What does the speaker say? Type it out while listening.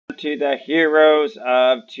To the heroes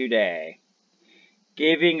of today.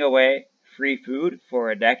 Giving away free food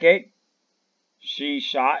for a decade. She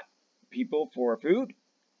shot people for food.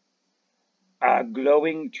 A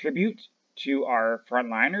glowing tribute to our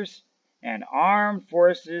frontliners. And armed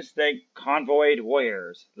forces that convoyed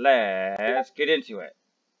warriors. Let's get into it.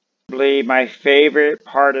 Probably my favorite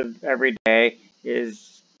part of every day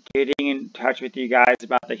is getting in touch with you guys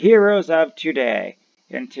about the heroes of today.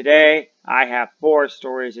 And today I have 4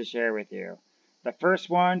 stories to share with you. The first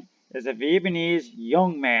one is a Vietnamese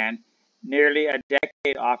young man nearly a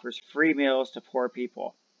decade offers free meals to poor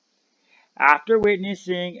people. After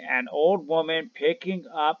witnessing an old woman picking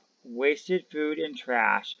up wasted food and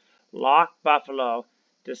trash, Lock Buffalo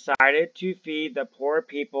decided to feed the poor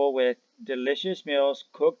people with delicious meals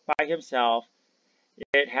cooked by himself.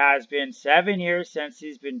 It has been 7 years since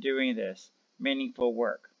he's been doing this meaningful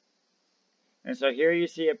work. And so here you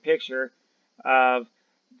see a picture of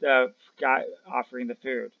the guy offering the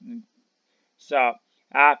food. So,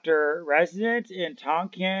 after residents in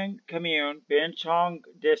Tonkin Commune, Bin Chong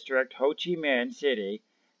District, Ho Chi Minh City,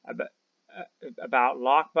 about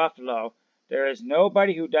Lock Buffalo, there is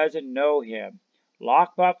nobody who doesn't know him.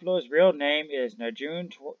 Lock Buffalo's real name is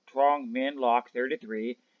Najun Trong Min Lock,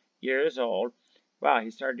 33 years old. Wow,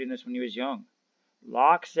 he started doing this when he was young.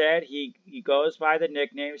 Locke said he goes by the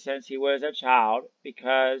nickname since he was a child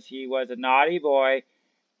because he was a naughty boy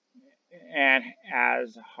and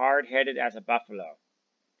as hard-headed as a buffalo.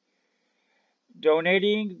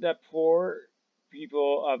 Donating the poor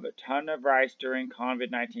people of a ton of rice during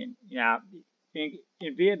COVID-19. Now, in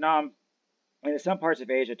Vietnam and in some parts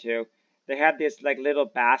of Asia too, they have these like little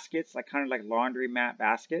baskets, like kind of like laundry mat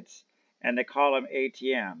baskets, and they call them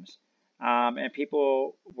ATMs. And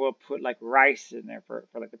people will put like rice in there for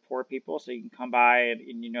like the poor people. So you can come by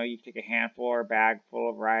and you know, you take a handful or a bag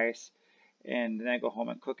full of rice and then go home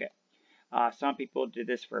and cook it. Some people did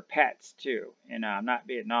this for pets too, in not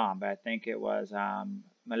Vietnam, but I think it was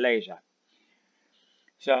Malaysia.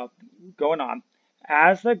 So, going on.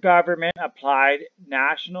 As the government applied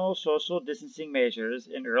national social distancing measures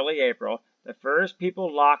in early April, the first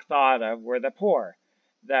people Locke thought of were the poor,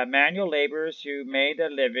 the manual laborers who made a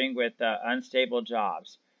living with unstable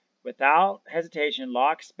jobs. Without hesitation,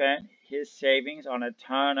 Locke spent his savings on a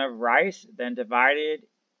ton of rice, then divided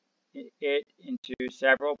it into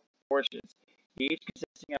several portions, each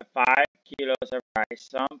consisting of 5 kilos of rice,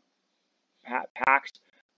 some packs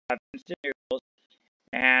of instant noodles,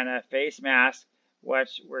 and a face mask,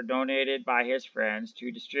 which were donated by his friends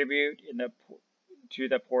to distribute to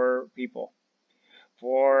the poor people.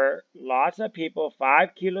 For lots of people,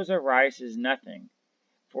 5 kilos of rice is nothing.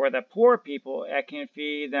 For the poor people, it can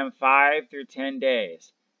feed them 5 through 10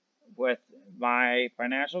 days. With my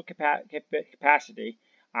financial capacity,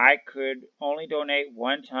 I could only donate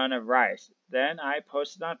 1 ton of rice. Then I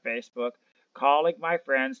posted on Facebook, calling my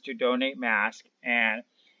friends to donate masks and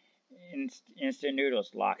instant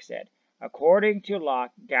noodles, Locke said. According to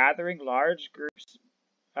Locke, gathering large groups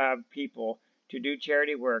of people to do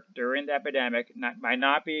charity work during the epidemic might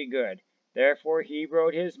not be good. Therefore, he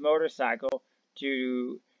rode his motorcycle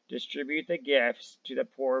to distribute the gifts to the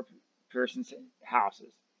poor person's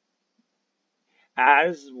houses.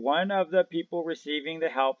 As one of the people receiving the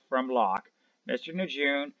help from Locke, Mr.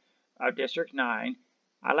 Najun of District 9,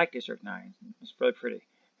 I like District 9, it's really pretty,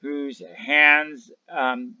 whose hands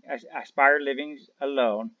aspire living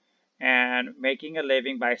alone and making a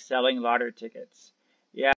living by selling lottery tickets.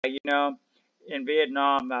 Yeah, you know, in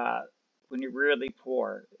Vietnam, when you're really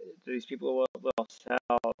poor, these people will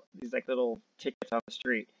sell these like little tickets on the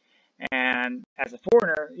street. And as a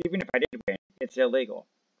foreigner, even if I did win, it's illegal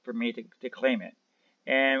for me to claim it.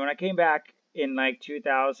 And when I came back in like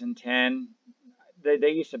 2010, they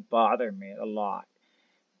used to bother me a lot.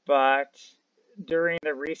 But during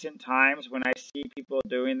the recent times when I see people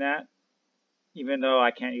doing that, even though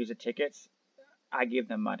I can't use the tickets, I give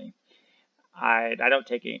them money. I don't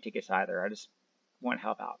take any tickets either. I just want to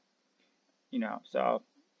help out, you know. So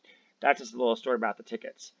that's just a little story about the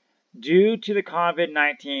tickets. Due to the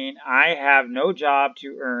COVID-19, I have no job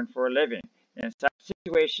to earn for a living. In such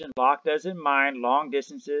situation, Locke doesn't mind long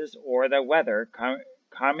distances or the weather,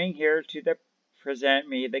 coming here to present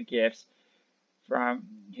me the gifts from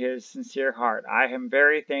his sincere heart. I am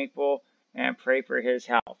very thankful and pray for his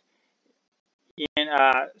health. In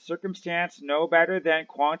a circumstance no better than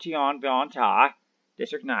Quan Tian Van Ta,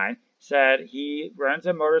 District 9, said he runs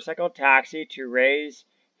a motorcycle taxi to raise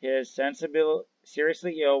his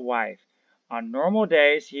seriously ill wife. On normal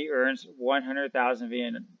days, he earns 100,000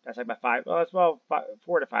 Vietnam. That's like about $4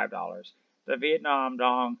 to $5. The Vietnam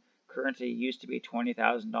dong currency used to be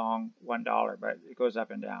 20,000 dong, $1, but it goes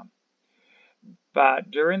up and down.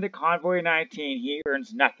 But during the convoy 19, he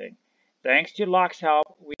earns nothing. Thanks to Locke's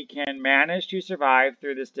help, we can manage to survive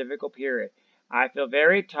through this difficult period. I feel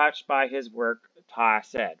very touched by his work, Ta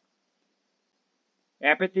said.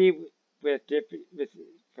 Empathy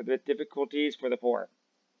for the difficulties for the poor.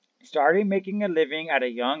 Starting making a living at a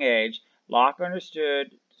young age, Locke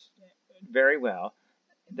understood very well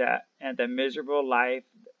the miserable life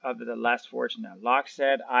of the less fortunate. Locke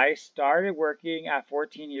said, I started working at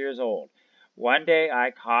 14 years old. One day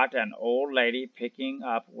I caught an old lady picking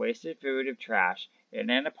up wasted food of trash in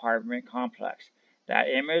an apartment complex. That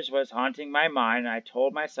image was haunting my mind, and I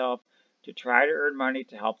told myself to try to earn money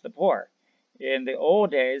to help the poor. In the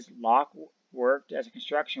old days, Locke worked as a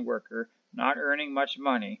construction worker, not earning much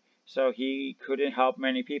money, so he couldn't help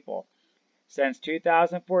many people. Since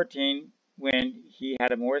 2014, when he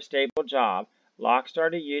had a more stable job, Locke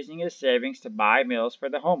started using his savings to buy meals for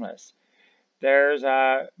the homeless. There's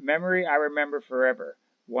a memory I remember forever.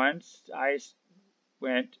 Once I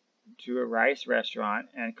went to a rice restaurant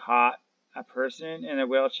and caught a person in a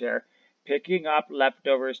wheelchair picking up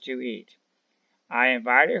leftovers to eat. I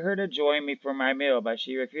invited her to join me for my meal, but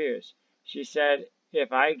she refused. She said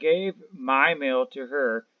if I gave my meal to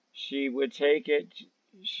her, she would take it.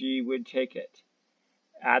 She would take it.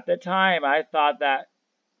 At the time, I thought that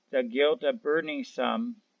the guilt of burdening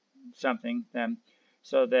something them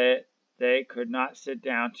so that they could not sit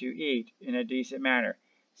down to eat in a decent manner.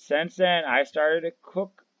 Since then, I started to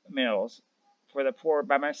cook meals for the poor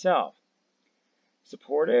by myself.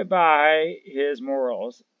 Supported by his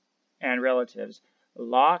morals and relatives,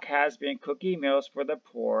 Locke has been cooking meals for the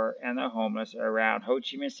poor and the homeless around Ho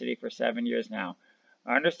Chi Minh City for 7 years now.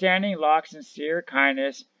 Understanding Locke's sincere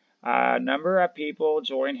kindness, a number of people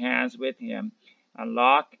joined hands with him, and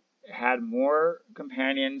Locke had more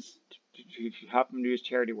companions to help him do his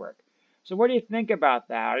charity work. So what do you think about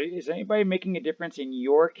that? Is anybody making a difference in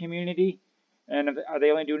your community? And are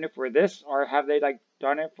they only doing it for this, or have they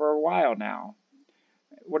done it for a while now?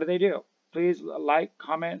 What do they do? Please like,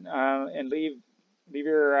 comment, and leave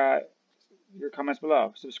your comments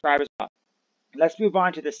below. Subscribe as well. Let's move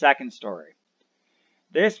on to the second story.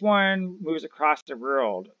 This one moves across the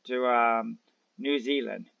world to New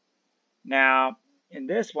Zealand. Now, in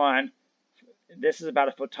this one, this is about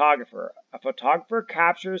a photographer. A photographer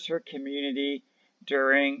captures her community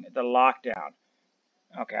during the lockdown.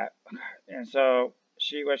 Okay, and so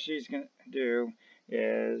what she's gonna do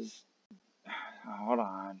is, hold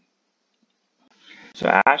on.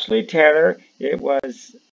 So Ashley Taylor, it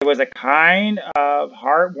was a kind of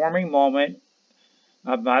heartwarming moment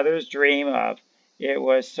a mother's dream of. It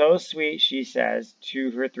was so sweet, she says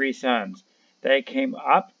to her 3 sons. They came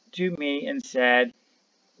up to me and said,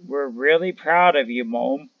 we're really proud of you,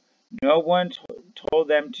 Mom. No one told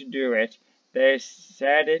them to do it. They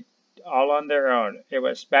said it all on their own. It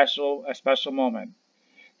was a special moment.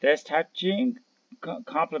 This touching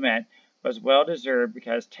compliment was well deserved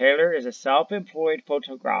because Taylor is a self-employed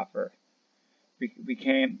photographer.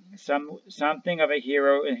 Became something of a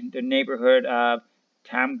hero in the neighborhood of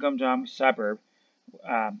Tamgumjam suburb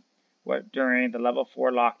during the level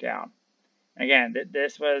 4 lockdown. Again,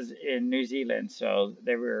 this was in New Zealand, so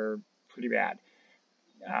they were pretty bad.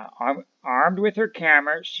 Armed with her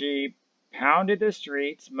camera, she pounded the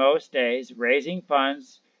streets most days, raising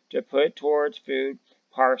funds to put towards food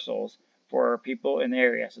parcels for people in the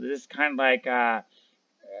area. So this is kind of like, I'm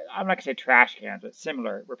not going to say trash cans, but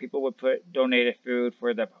similar, where people would put donated food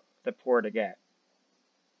for the poor to get.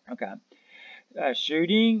 Okay.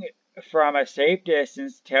 Shooting from a safe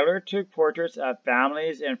distance, Taylor took portraits of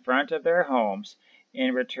families in front of their homes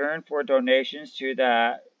in return for donations to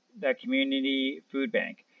the community food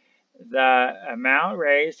bank. The amount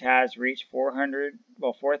raised has reached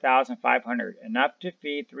 4,500, enough to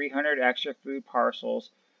feed 300 extra food parcels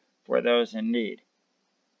for those in need.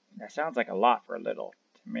 That sounds like a lot for a little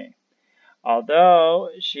to me. Although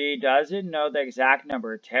she doesn't know the exact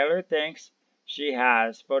number, Taylor thinks she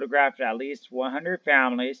has photographed at least 100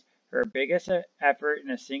 families, her biggest effort in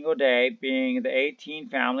a single day being the 18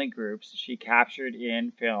 family groups she captured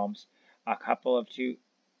in films a couple of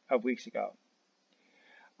weeks ago.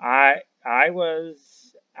 I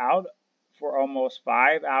was out for almost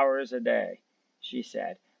 5 hours a day, she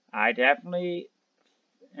said. I am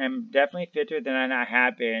definitely fitter than I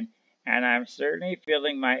have been, and I'm certainly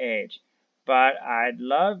feeling my age, but I'd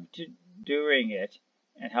love to doing it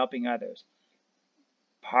and helping others.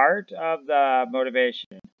 Part of the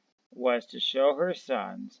motivation was to show her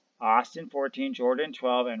sons, Austin 14, Jordan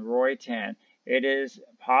 12, and Roy 10, it is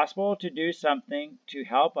possible to do something to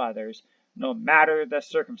help others, no matter the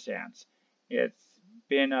circumstance. It's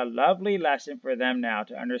been a lovely lesson for them now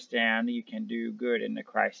to understand you can do good in a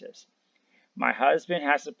crisis. My husband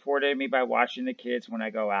has supported me by watching the kids when I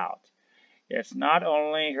go out. It's not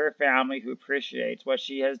only her family who appreciates what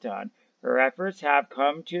she has done. Her efforts have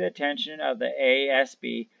come to the attention of the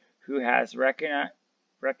ASB, who has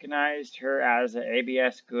recognized her as the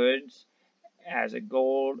ABS Goods as a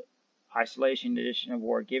Gold Isolation Edition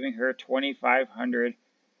Award, giving her $2,500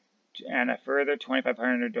 and a further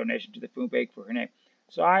 $2,500 donation to the food bank for her name.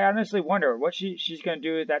 So I honestly wonder what she's going to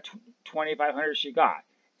do with that $2,500 she got.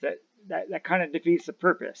 That kind of defeats the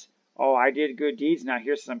purpose. Oh, I did good deeds. Now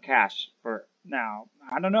here's some cash for now.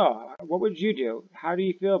 I don't know. What would you do? How do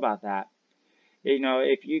you feel about that? You know,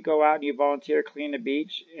 if you go out and you volunteer clean the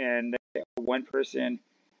beach, and one person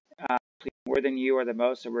clean more than you or the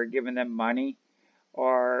most, so we're giving them money,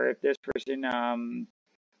 or if this person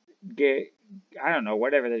get, I don't know,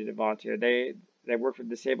 whatever they did volunteer, they work for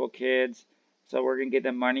disabled kids, so we're gonna give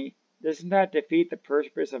them money. Doesn't that defeat the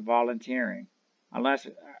purpose of volunteering? Unless,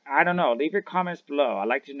 I don't know. Leave your comments below. I'd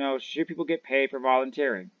like to know, should people get paid for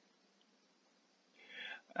volunteering?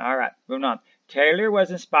 All right, moving on. Taylor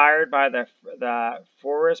was inspired by the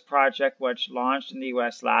Forest Project, which launched in the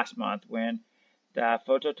U.S. last month when the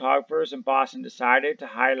photographers in Boston decided to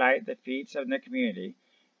highlight the feats of the community.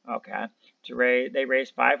 Okay, they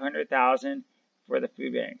raised $500,000 for the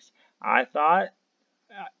food banks. I thought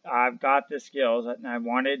I've got the skills and I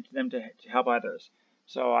wanted them to help others.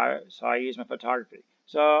 So I used my photography.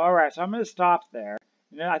 So all right, so I'm going to stop there.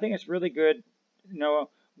 And I think it's really good. You know,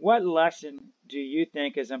 what lesson do you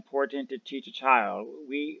think is important to teach a child?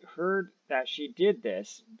 We heard that she did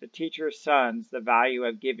this to teach her sons the value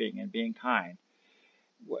of giving and being kind.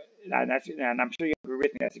 And I'm sure you agree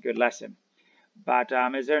with me. That's a good lesson. But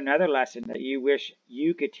is there another lesson that you wish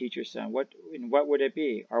you could teach your son? What would it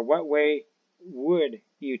be? Or what way would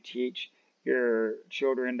you teach your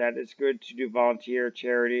children that it's good to do volunteer,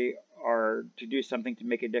 charity, or to do something to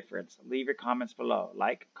make a difference? Leave your comments below.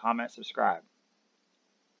 Like, comment, subscribe.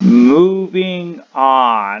 Moving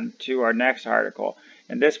on to our next article.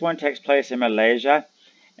 And this one takes place in Malaysia.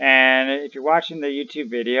 And if you're watching the YouTube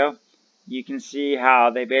video, you can see how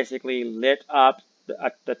they basically lit up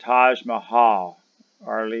the Taj Mahal,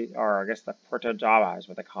 or I guess the Puerto Java is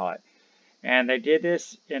what they call it. And they did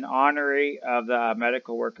this in honor of the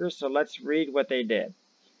medical workers. So let's read what they did.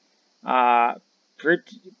 Uh,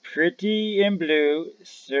 pretty in blue,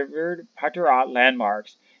 silvered Patarat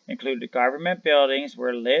landmarks included government buildings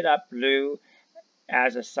were lit up blue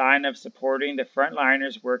as a sign of supporting the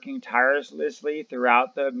frontliners working tirelessly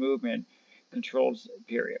throughout the movement controlled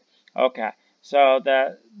period. Okay, so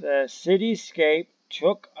the cityscape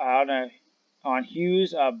took on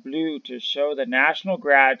hues of blue to show the national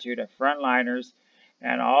gratitude of frontliners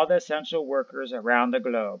and all the essential workers around the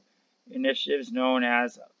globe. Initiatives known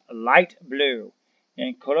as Light Blue.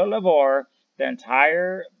 In Kuala Lumpur, the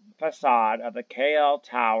entire facade of the KL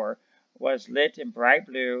Tower was lit in bright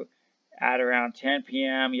blue at around 10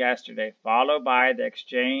 p.m. yesterday, followed by the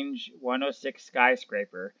Exchange 106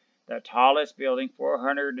 skyscraper, the tallest building,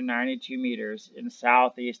 492 meters in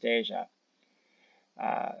Southeast Asia.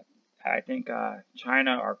 I think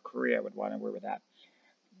China or Korea would want to work with that.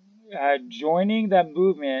 Joining the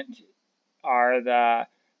movement are the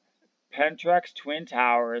Pentrex Twin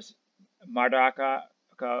Towers, Mardaka.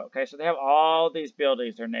 Okay, so they have all these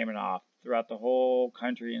buildings they're naming off throughout the whole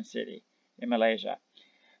country and city in Malaysia.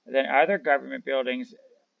 Then other government buildings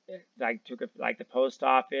like the post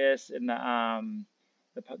office and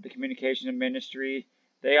the communication ministry,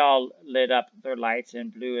 they all lit up their lights in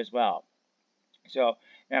blue as well. So,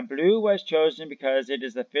 and blue was chosen because it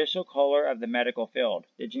is the official color of the medical field.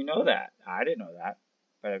 Did you know that? I didn't know that,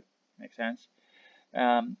 but it makes sense.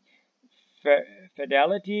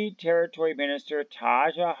 Fidelity Territory Minister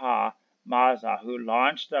Tajaha Maza, who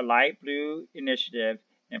launched the Light Blue Initiative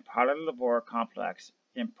in Kuala Lumpur Complex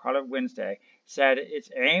in Parliament Wednesday, said its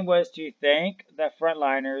aim was to thank the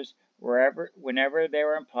frontliners whenever they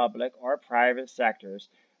were in public or private sectors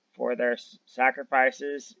for their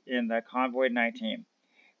sacrifices in the COVID-19.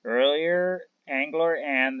 Earlier, Angler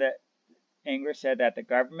said that the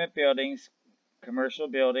government buildings, commercial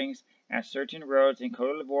buildings, and certain roads in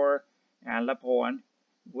Kuala Lumpur and Labuan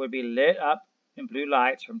would be lit up in blue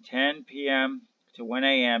lights from 10 p.m. to 1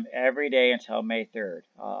 a.m. every day until May 3rd.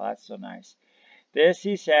 Oh, that's so nice. This,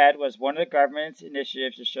 he said, was one of the government's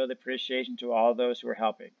initiatives to show the appreciation to all those who are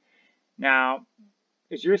helping. Now,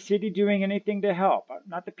 is your city doing anything to help?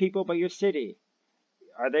 Not the people, but your city.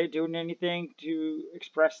 Are they doing anything to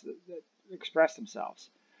express themselves?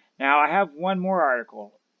 Now, I have one more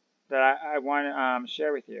article that I want to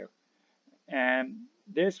share with you. and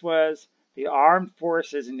this was the armed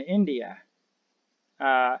forces in India.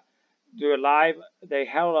 Uh, do a live. They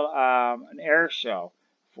held an air show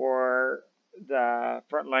for the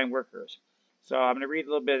frontline workers. So I'm going to read a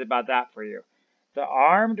little bit about that for you. The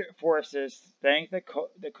armed forces thank the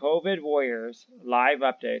COVID warriors live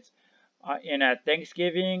updates in a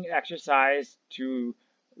Thanksgiving exercise to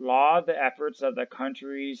laud the efforts of the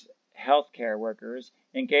country's healthcare workers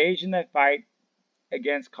engaged in the fight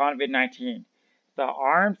against COVID-19. The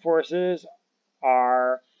armed forces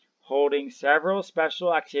are holding several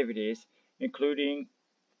special activities, including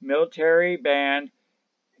military band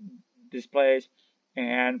displays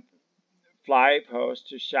and fly posts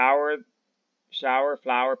to shower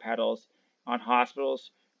flower petals on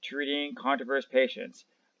hospitals treating controversial patients.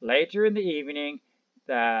 Later in the evening,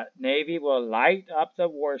 the Navy will light up the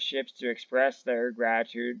warships to express their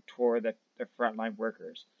gratitude toward the frontline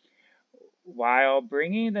workers. While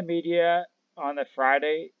bringing the media on the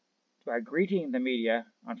Friday, by greeting the media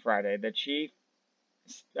on Friday, the chief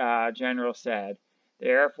general said the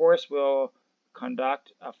Air Force will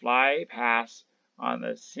conduct a fly pass on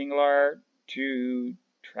the Singular to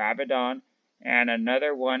Trabadon and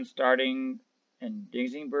another one starting in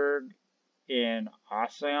Dingsingburg in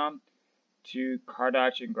Assam to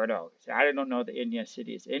Kardach and Gurdok. See, I don't know the Indian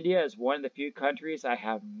cities. India is one of the few countries I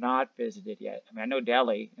have not visited yet. I mean, I know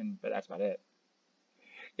Delhi, but that's about it.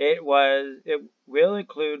 It will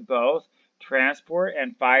include both transport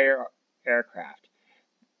and fire aircraft.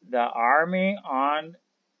 The Army on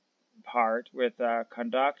part with the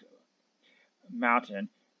Conduct Mountain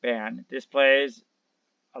Band displays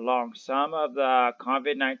along some of the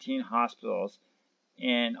COVID-19 hospitals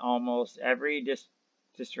in almost every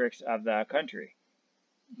districts of the country.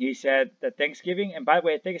 He said that Thanksgiving, and by the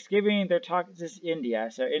way, Thanksgiving, they're talking, this is India.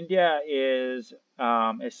 So India is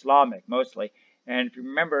Islamic mostly. And if you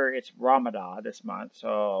remember, it's Ramadan this month.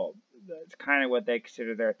 So that's kind of what they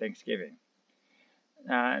consider their Thanksgiving.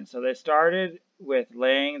 And so they started with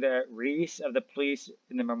laying the wreaths of the police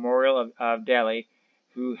in the memorial of Delhi,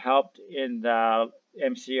 who helped in the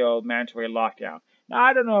MCO mandatory lockdown. Now,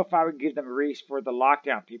 I don't know if I would give them wreaths for the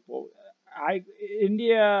lockdown people.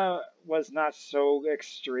 India was not so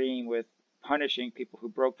extreme with punishing people who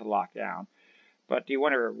broke the lockdown. But do you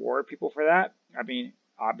want to reward people for that? I mean,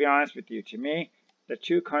 I'll be honest with you. To me, the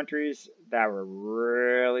two countries that were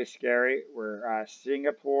really scary were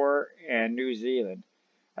Singapore and New Zealand.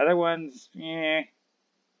 Other ones, eh.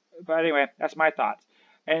 But anyway, that's my thoughts.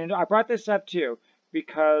 And I brought this up too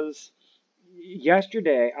because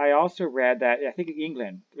yesterday I also read that I think in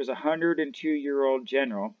England there was a 102-year-old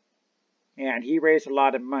general, and he raised a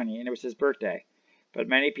lot of money, and it was his birthday. But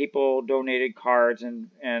many people donated cards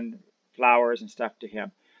and flowers and stuff to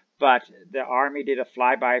him. But the army did a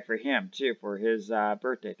flyby for him too for his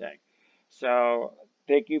birthday thing. So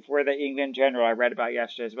thank you for the England general I read about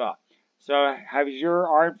yesterday as well. So have your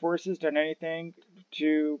armed forces done anything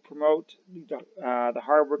to promote the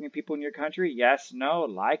hardworking people in your country? Yes, no,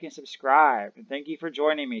 like and subscribe. And thank you for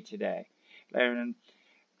joining me today. And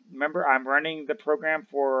remember, I'm running the program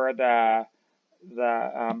for the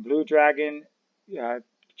Blue Dragon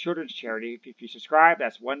Children's Charity. If you subscribe,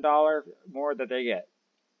 that's $1 more that they get.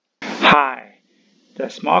 Hi. The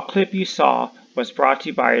small clip you saw was brought to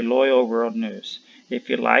you by Loyal World News. If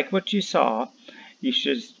you like what you saw, you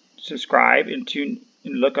should subscribe and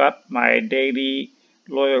look up my daily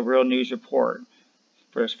Loyal World News report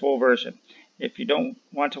for its full version. If you don't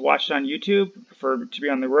want to watch it on YouTube, prefer to be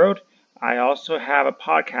on the road, I also have a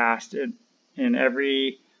podcast in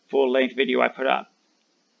every full-length video I put up.